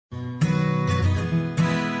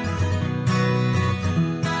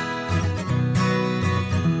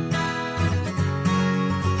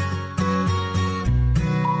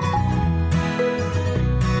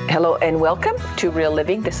Hello and welcome to Real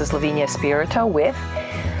Living. This is Lavinia Spirito with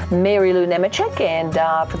Mary Lou Nemechek, and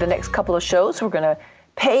for the next couple of shows, we're going to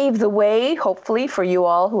pave the way, hopefully, for you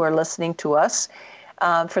all who are listening to us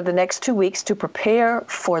for the next 2 weeks to prepare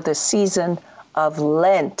for the season of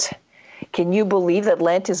Lent. Can you believe that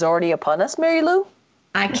Lent is already upon us, Mary Lou?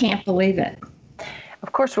 I can't believe it.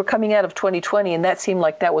 Of course, we're coming out of 2020, and that seemed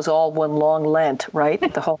like that was all one long Lent, right?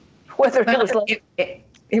 The whole whether it was Lent.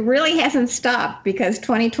 It really hasn't stopped because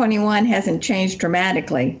 2021 hasn't changed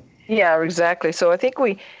dramatically. Yeah, exactly. So I think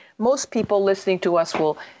most people listening to us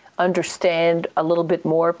will understand a little bit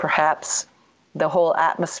more, perhaps, the whole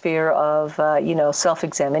atmosphere of,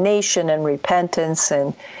 self-examination and repentance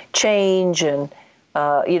and change and,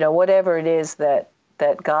 whatever it is that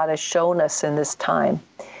God has shown us in this time.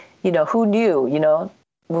 Who knew,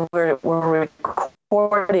 we're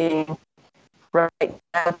recording right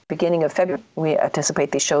at the beginning of February. We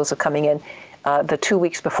anticipate these shows are coming in the 2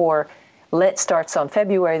 weeks before Lent starts on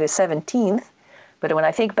February the 17th. But when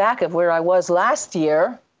I think back of where I was last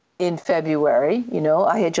year in February,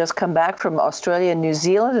 I had just come back from Australia and New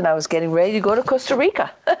Zealand, and I was getting ready to go to Costa Rica.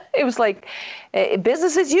 It was like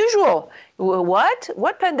business as usual. What?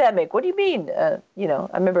 What pandemic? What do you mean? I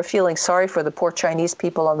remember feeling sorry for the poor Chinese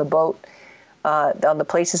people on the boat, on the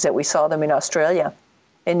places that we saw them in Australia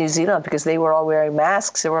and New Zealand, because they were all wearing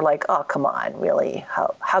masks. They were like, oh, come on, really?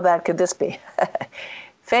 How bad could this be?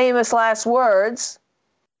 Famous last words.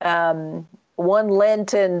 One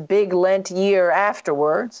Lenten, big Lent year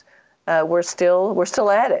afterwards, we're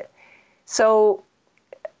still at it. So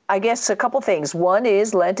I guess a couple things. One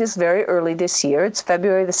is Lent is very early this year. It's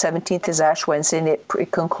February the 17th is Ash Wednesday, and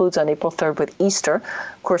it concludes on April 3rd with Easter.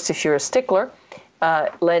 Of course, if you're a stickler,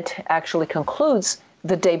 Lent actually concludes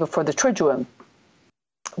the day before the Triduum.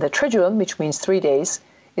 The Triduum, which means 3 days,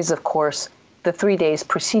 is, of course, the 3 days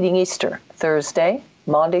preceding Easter. Thursday,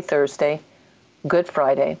 Maundy Thursday, Good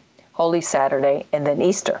Friday, Holy Saturday, and then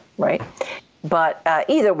Easter, right? But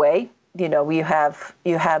either way, you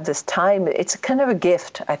have this time. It's kind of a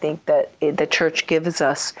gift, I think, that the church gives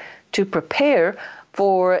us to prepare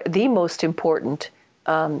for the most important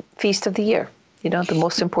feast of the year, the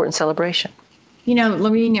most important celebration.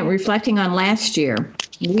 Lorena, reflecting on last year,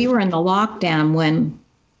 we were in the lockdown when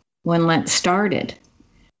Lent started.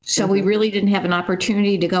 So we really didn't have an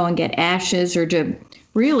opportunity to go and get ashes or to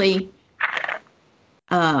really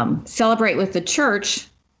celebrate with the church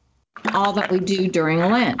all that we do during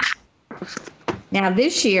Lent. Now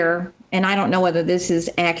this year, and I don't know whether this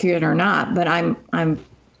is accurate or not, but I'm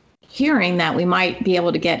hearing that we might be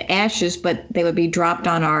able to get ashes, but they would be dropped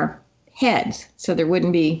on our heads, so there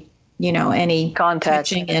wouldn't be, any contact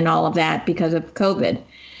touching and all of that because of COVID.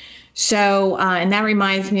 So, and that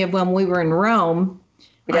reminds me of when we were in Rome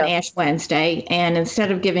on Ash Wednesday, and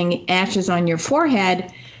instead of giving ashes on your forehead,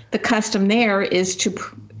 the custom there is to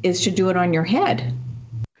do it on your head.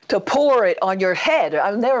 To pour it on your head.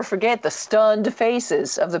 I'll never forget the stunned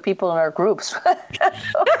faces of the people in our groups.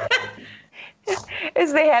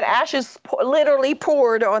 As they had ashes literally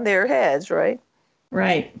poured on their heads, right?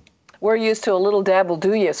 Right. We're used to a little dab will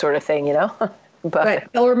do you sort of thing, But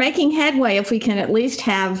we're making headway if we can at least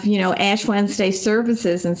have, Ash Wednesday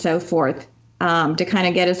services and so forth to kind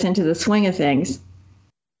of get us into the swing of things.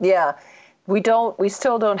 Yeah, we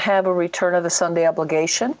still don't have a return of the Sunday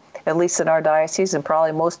obligation, at least in our diocese and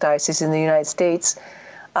probably most dioceses in the United States.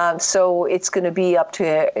 So it's going to be up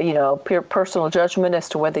to, pure personal judgment as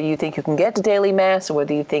to whether you think you can get to daily Mass or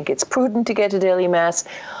whether you think it's prudent to get to daily Mass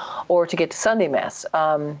or to get to Sunday Mass.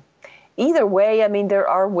 Either way, there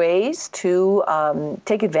are ways to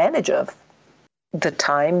take advantage of the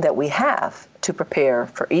time that we have to prepare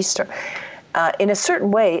for Easter. In a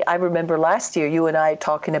certain way, I remember last year you and I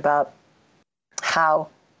talking about how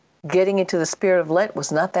getting into the spirit of Lent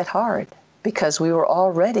was not that hard because we were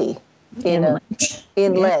already in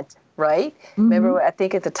Lent, right? Mm-hmm. Remember, I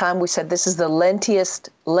think at the time we said this is the lentiest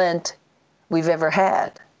Lent we've ever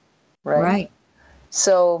had, right? Right.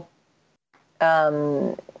 So,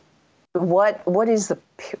 what is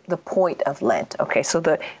the point of Lent? Okay, so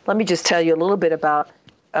let me just tell you a little bit about,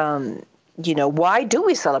 why do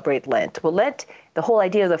we celebrate Lent? Well, Lent, the whole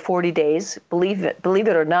idea of the 40 days, believe it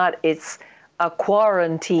or not, it's a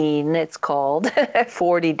quarantine, it's called,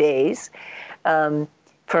 40 days, from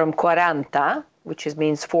 40, which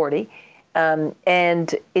means 40.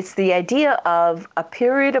 And it's the idea of a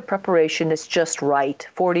period of preparation that's just right.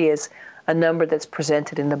 40 is a number that's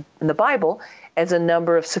presented in the Bible as a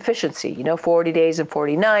number of sufficiency, 40 days and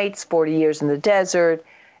 40 nights, 40 years in the desert,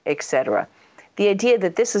 etc. The idea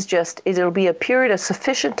that this is it'll be a period of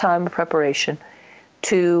sufficient time of preparation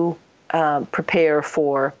to prepare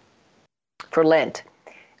for Lent.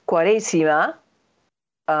 Quaresima,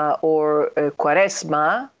 or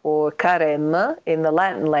Quaresma, or Carême in the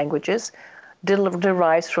Latin languages,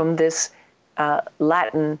 derives from this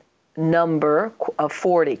Latin number of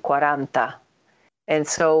 40, 40. And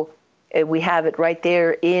so we have it right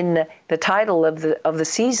there in the title of the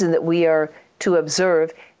season that we are to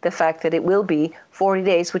observe, the fact that it will be 40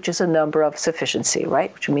 days, which is a number of sufficiency,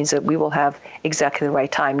 right? Which means that we will have exactly the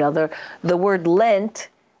right time. Now, the word Lent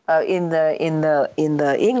in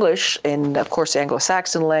the English, and of course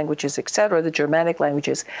Anglo-Saxon languages, etc., the Germanic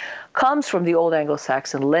languages, comes from the Old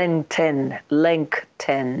Anglo-Saxon Lenten,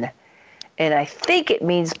 Lenkten, and I think it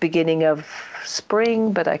means beginning of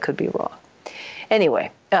spring, but I could be wrong.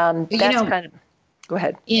 Anyway, that's kind of. Go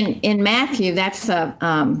ahead. In Matthew, that's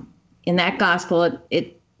in that gospel,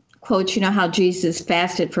 it quotes, how Jesus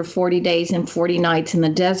fasted for 40 days and 40 nights in the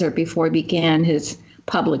desert before he began his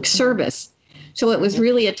public service. So it was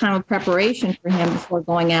really a time of preparation for him before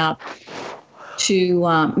going out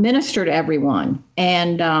to minister to everyone.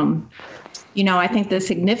 And, I think the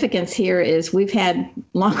significance here is we've had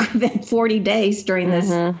longer than 40 days during this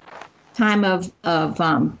time of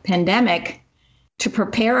pandemic to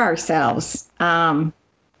prepare ourselves. And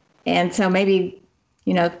so maybe,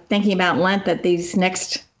 thinking about Lent, that these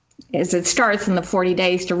next, as it starts in the 40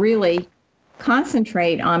 days, to really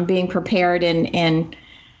concentrate on being prepared and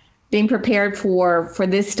being prepared for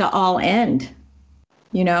this to all end,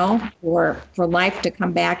 for life to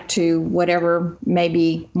come back to whatever may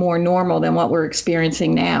be more normal than what we're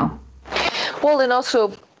experiencing now. Well, and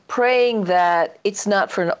also praying that it's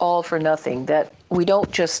not all for nothing, that we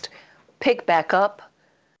don't just pick back up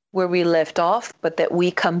where we left off, but that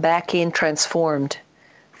we come back in transformed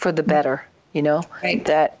for the better, Right.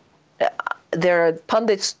 That there are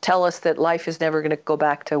pundits tell us that life is never going to go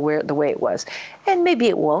back to the way it was. And maybe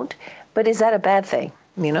it won't, but is that a bad thing?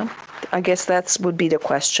 I guess that would be the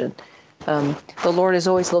question. The Lord is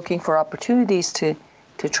always looking for opportunities to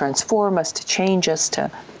transform us, to change us,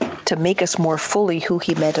 to make us more fully who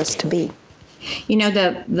he meant us to be.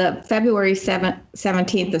 The February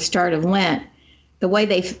 17th, the start of Lent, the way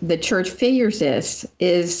the church figures this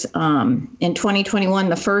is in 2021,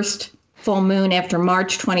 the first full moon after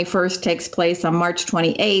March 21st takes place on March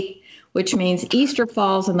 28th, which means Easter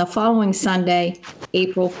falls on the following Sunday,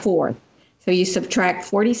 April 4th. So you subtract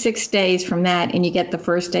 46 days from that, and you get the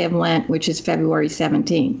first day of Lent, which is February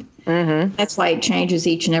 17th. Mm-hmm. That's why it changes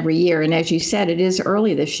each and every year. And as you said, it is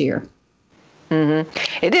early this year. Mm-hmm.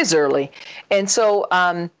 It is early. And so,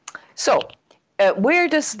 where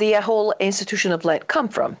does the whole institution of Lent come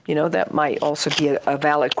from? That might also be a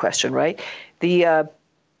valid question, right? The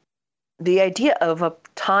idea of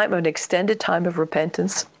an extended time of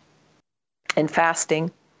repentance and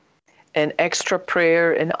fasting and extra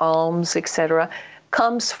prayer and alms, etc.,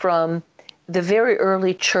 comes from the very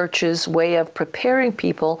early church's way of preparing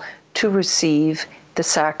people to receive the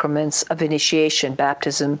sacraments of initiation,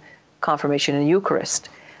 baptism, confirmation, and Eucharist.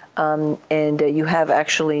 And you have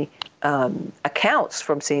actually accounts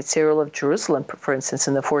from St. Cyril of Jerusalem, for instance,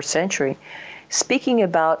 in the 4th century, speaking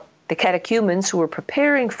about the catechumens who were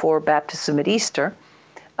preparing for baptism at Easter,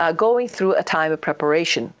 going through a time of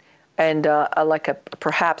preparation, and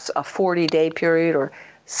perhaps a 40-day period or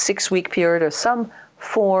 6-week period or some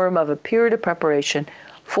form of a period of preparation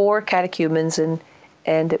for catechumens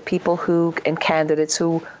and people and candidates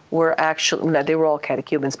who were they were all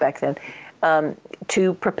catechumens back then,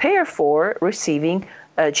 to prepare for receiving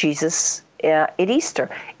Jesus at Easter.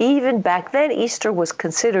 Even back then, Easter was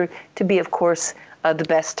considered to be, of course, the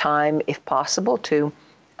best time, if possible, to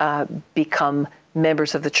become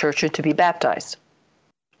members of the church and to be baptized.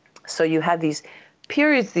 So you have these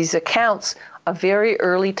periods, these accounts of very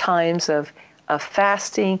early times of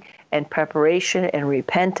fasting and preparation and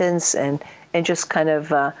repentance and just kind of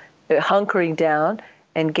hunkering down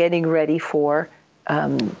and getting ready for,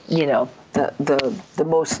 the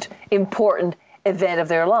most important event of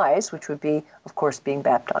their lives, which would be, of course, being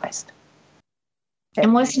baptized.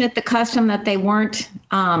 And wasn't it the custom that they weren't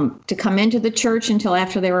to come into the church until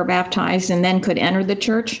after they were baptized and then could enter the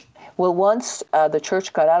church? Well, once the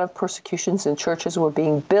church got out of persecutions and churches were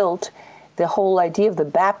being built, the whole idea of the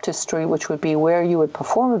baptistry, which would be where you would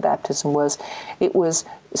perform a baptism, for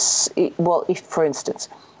instance,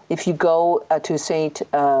 if you go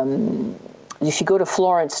to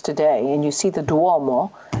Florence today and you see the Duomo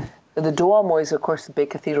is, of course, the big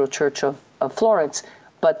cathedral church of Florence,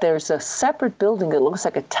 but there's a separate building that looks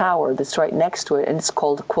like a tower that's right next to it, and it's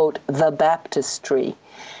called, quote, the baptistry.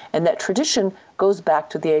 And that tradition goes back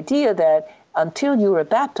to the idea that until you were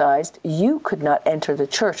baptized, you could not enter the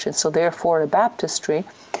church. And so therefore a baptistry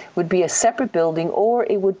would be a separate building, or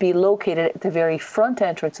it would be located at the very front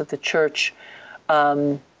entrance of the church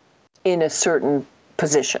in a certain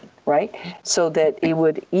position, right? So that it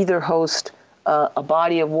would either host a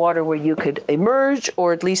body of water where you could immerse,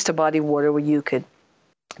 or at least a body of water where you could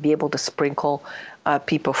be able to sprinkle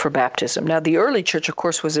people for baptism. Now, the early church, of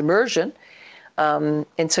course, was immersion.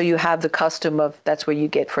 And so you have the custom of, that's where you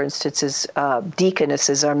get, for instance,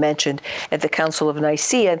 deaconesses are mentioned at the Council of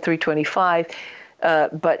Nicaea in 325.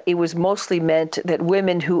 But it was mostly meant that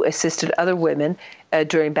women who assisted other women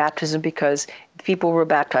during baptism, because people were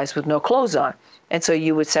baptized with no clothes on. And so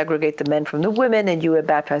you would segregate the men from the women, and you would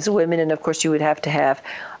baptize the women. And of course, you would have to have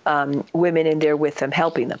women in there with them,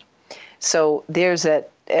 helping them. So there's a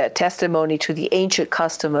testimony to the ancient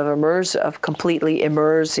custom of completely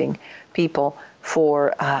immersing people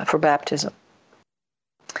for baptism.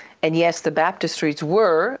 And yes, the baptistries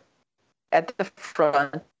were at the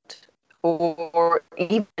front or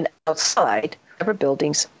even outside separate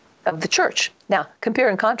buildings of the church. Now, compare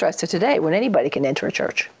and contrast to today, when anybody can enter a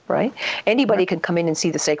church, right? Anybody can come in and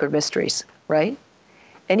see the sacred mysteries, right?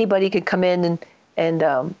 Anybody can come in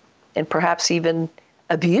and perhaps even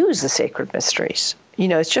abuse the sacred mysteries. You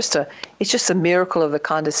know, it's just a miracle of the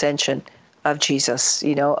condescension of Jesus,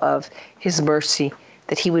 you know, of his mercy,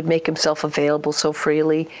 that he would make himself available so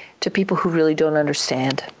freely to people who really don't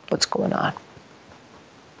understand what's going on.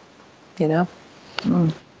 You know?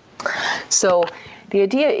 So the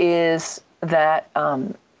idea is that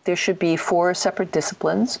there should be 4 separate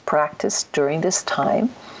disciplines practiced during this time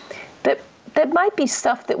that might be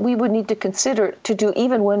stuff that we would need to consider to do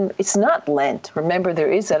even when it's not Lent. Remember,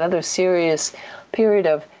 there is that other serious period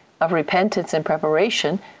of repentance and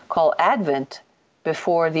preparation called Advent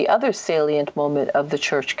before the other salient moment of the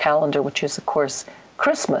church calendar, which is, of course,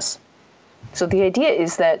 Christmas. So the idea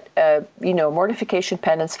is that, mortification,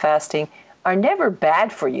 penance, fasting are never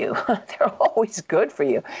bad for you. They're always good for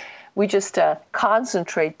you. We just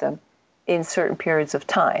concentrate them in certain periods of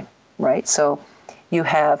time, right? So you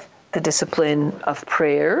have the discipline of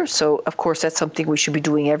prayer. So, of course, that's something we should be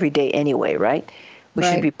doing every day anyway, right? We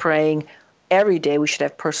should be praying every day. We should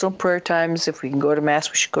have personal prayer times. If we can go to Mass,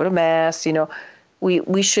 we should go to Mass. You know,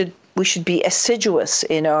 we should be assiduous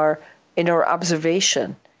in our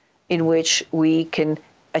observation, in which we can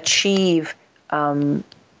achieve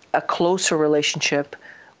a closer relationship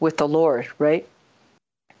with the Lord, right?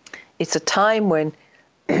 It's a time when,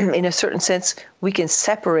 in a certain sense, we can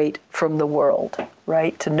separate from the world,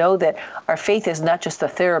 right? To know that our faith is not just a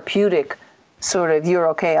therapeutic sort of you're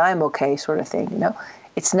okay, I'm okay sort of thing, you know?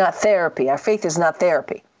 It's not therapy. Our faith is not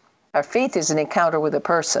therapy. Our faith is an encounter with a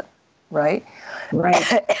person, right?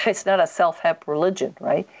 Right. It's not a self-help religion,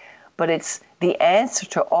 right? But it's the answer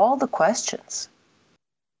to all the questions.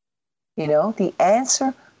 You know, the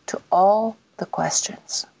answer to all the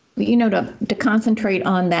questions. You know, to concentrate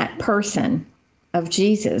on that person of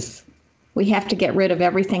Jesus, we have to get rid of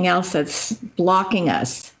everything else that's blocking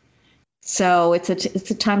us. So it's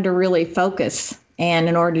a time to really focus. And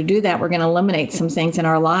in order to do that, we're going to eliminate some things in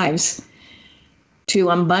our lives to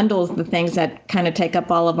unbundle the things that kind of take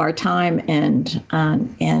up all of our time and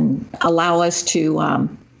allow us to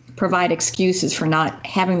provide excuses for not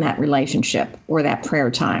having that relationship or that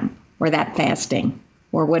prayer time or that fasting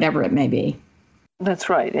or whatever it may be. That's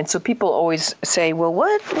right. And so people always say, well,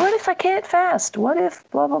 what if I can't fast? What if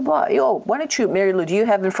blah, blah, blah? Oh, why don't you, Mary Lou, do you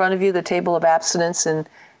have in front of you the table of abstinence and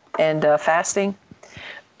fasting?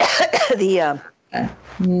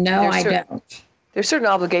 No, I don't. There's certain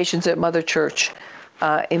obligations that Mother Church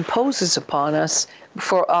imposes upon us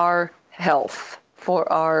for our health,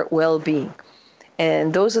 for our well-being.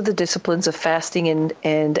 And those are the disciplines of fasting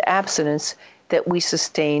and abstinence that we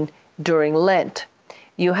sustain during Lent.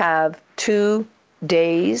 You have 2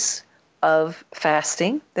 days of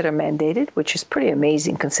fasting that are mandated, which is pretty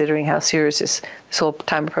amazing considering how serious this whole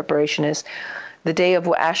time of preparation is. The day of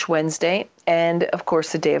Ash Wednesday and, of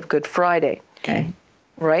course, the day of Good Friday. Okay.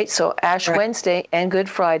 Right? So Ash Wednesday and Good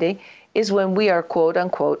Friday is when we are, quote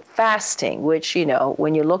unquote, fasting, which, you know,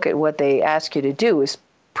 when you look at what they ask you to do is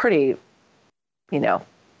pretty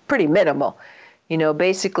minimal. You know,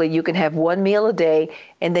 basically you can have 1 meal a day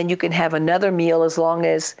and then you can have another meal as long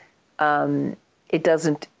as it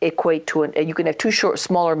doesn't equate to you can have 2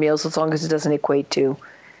 smaller meals as long as it doesn't equate to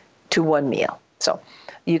 1 meal. So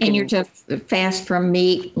you can. And you're to fast from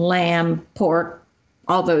meat, lamb, pork,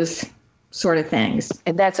 all those sort of things.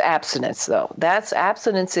 And that's abstinence, though.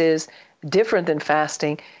 Abstinence is different than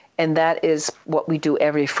fasting, and that is what we do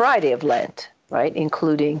every Friday of Lent, right?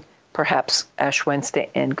 Including perhaps Ash Wednesday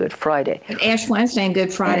and Good Friday. But Ash Wednesday and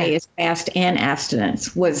Good Friday is fast and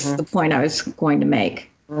abstinence, was the point I was going to make.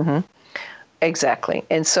 Exactly.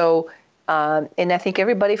 And so, and I think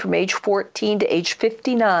everybody from age 14 to age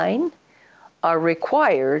 59 are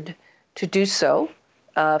required to do so.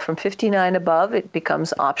 From 59 above, it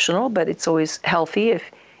becomes optional, but it's always healthy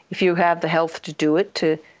if you have the health to do it,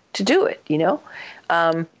 to do it, you know.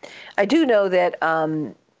 I do know that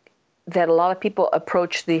that a lot of people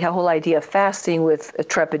approach the whole idea of fasting with a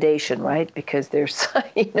trepidation, right? Because there's,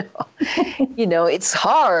 it's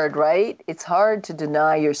hard, right? It's hard to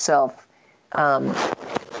deny yourself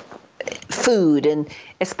food, and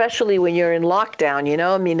especially when you're in lockdown,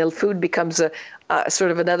 I mean, food becomes a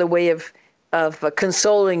sort of another way of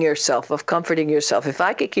consoling yourself, of comforting yourself. If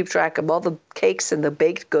I could keep track of all the cakes and the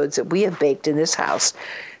baked goods that we have baked in this house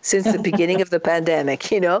since the beginning of the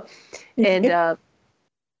pandemic, and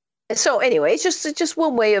so anyway, it's just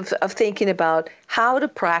one way of thinking about how to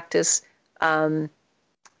practice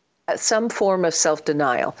some form of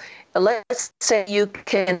self-denial. Let's say you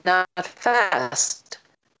cannot fast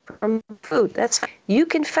from food. That's fine. You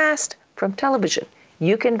can fast from television.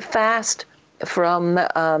 You can fast from,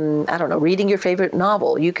 reading your favorite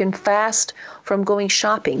novel. You can fast from going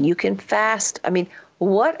shopping. You can fast. I mean,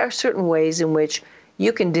 what are certain ways in which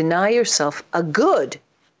you can deny yourself a good?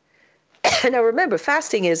 Now remember,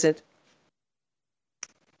 fasting it's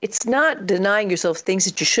not denying yourself things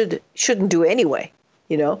that you shouldn't do anyway.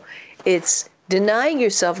 It's denying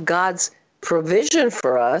yourself God's provision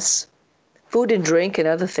for us, food and drink and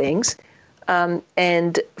other things,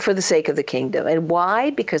 and for the sake of the kingdom. And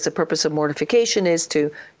why? Because the purpose of mortification is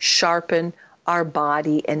to sharpen our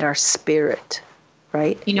body and our spirit,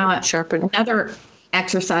 right? Sharpen. Another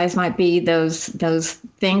exercise might be those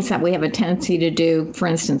things that we have a tendency to do, for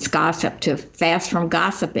instance, gossip, to fast from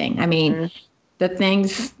gossiping. I mean, the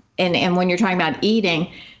things, and when you're talking about eating,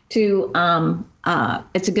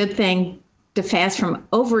 it's a good thing to fast from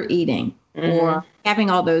overeating or having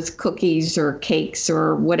all those cookies or cakes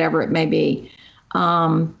or whatever it may be.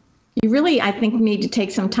 You really, I think, need to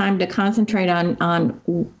take some time to concentrate on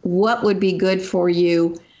what would be good for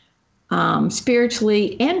you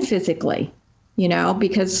spiritually and physically,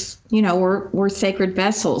 because, we're sacred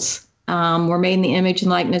vessels. We're made in the image and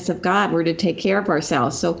likeness of God. We're to take care of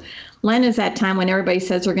ourselves. So Lent is that time when everybody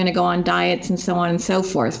says we're going to go on diets and so on and so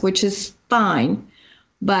forth, which is fine.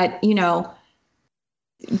 But,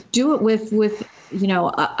 do it with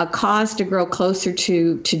a cause to grow closer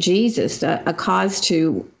to Jesus, a cause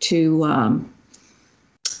to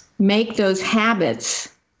make those habits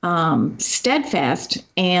steadfast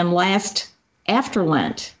and last after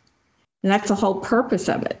Lent. And that's the whole purpose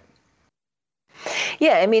of it.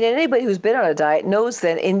 Yeah, I mean, anybody who's been on a diet knows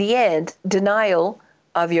that in the end, denial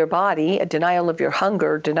of your body, a denial of your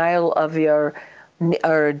hunger, denial of your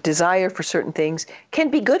or desire for certain things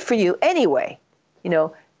can be good for you anyway.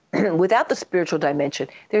 Without the spiritual dimension,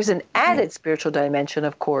 there's an added spiritual dimension,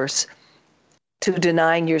 of course, to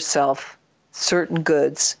denying yourself certain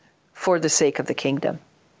goods for the sake of the kingdom,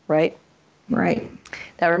 right? Right.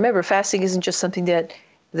 Now, remember, fasting isn't just something that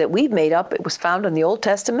we've made up. It was found in the Old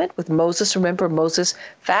Testament with Moses. Remember, Moses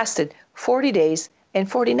fasted 40 days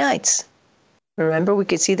and 40 nights. Remember, we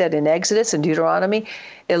could see that in Exodus and Deuteronomy.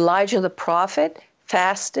 Elijah the prophet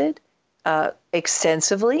fasted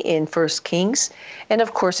extensively in 1 Kings. And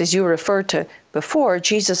of course, as you referred to before,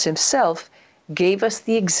 Jesus himself gave us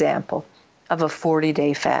the example of a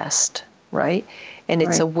 40-day fast, right? And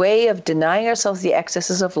it's a way of denying ourselves the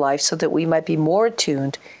excesses of life so that we might be more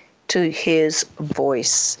attuned to his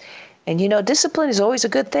voice. And discipline is always a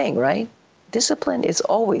good thing, right? Discipline is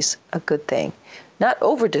always a good thing. Not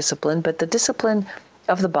over-discipline, but the discipline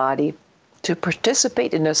of the body to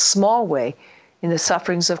participate in a small way in the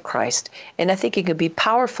sufferings of Christ. And I think it could be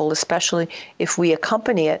powerful, especially if we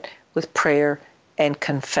accompany it with prayer and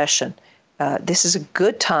confession. This is a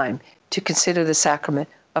good time to consider the sacrament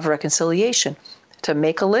of reconciliation, to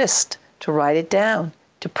make a list, to write it down,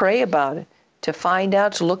 to pray about it, to find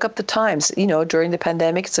out, to look up the times. During the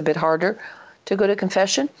pandemic, it's a bit harder to go to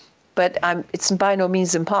confession, but it's by no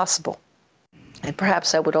means impossible. And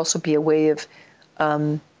perhaps that would also be a way of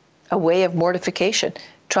mortification.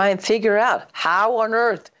 Try and figure out how on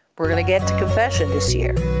earth we're going to get to confession this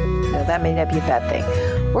year. That may not be a bad thing.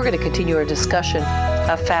 We're going to continue our discussion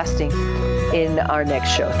of fasting in our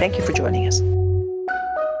next show. Thank you for joining us.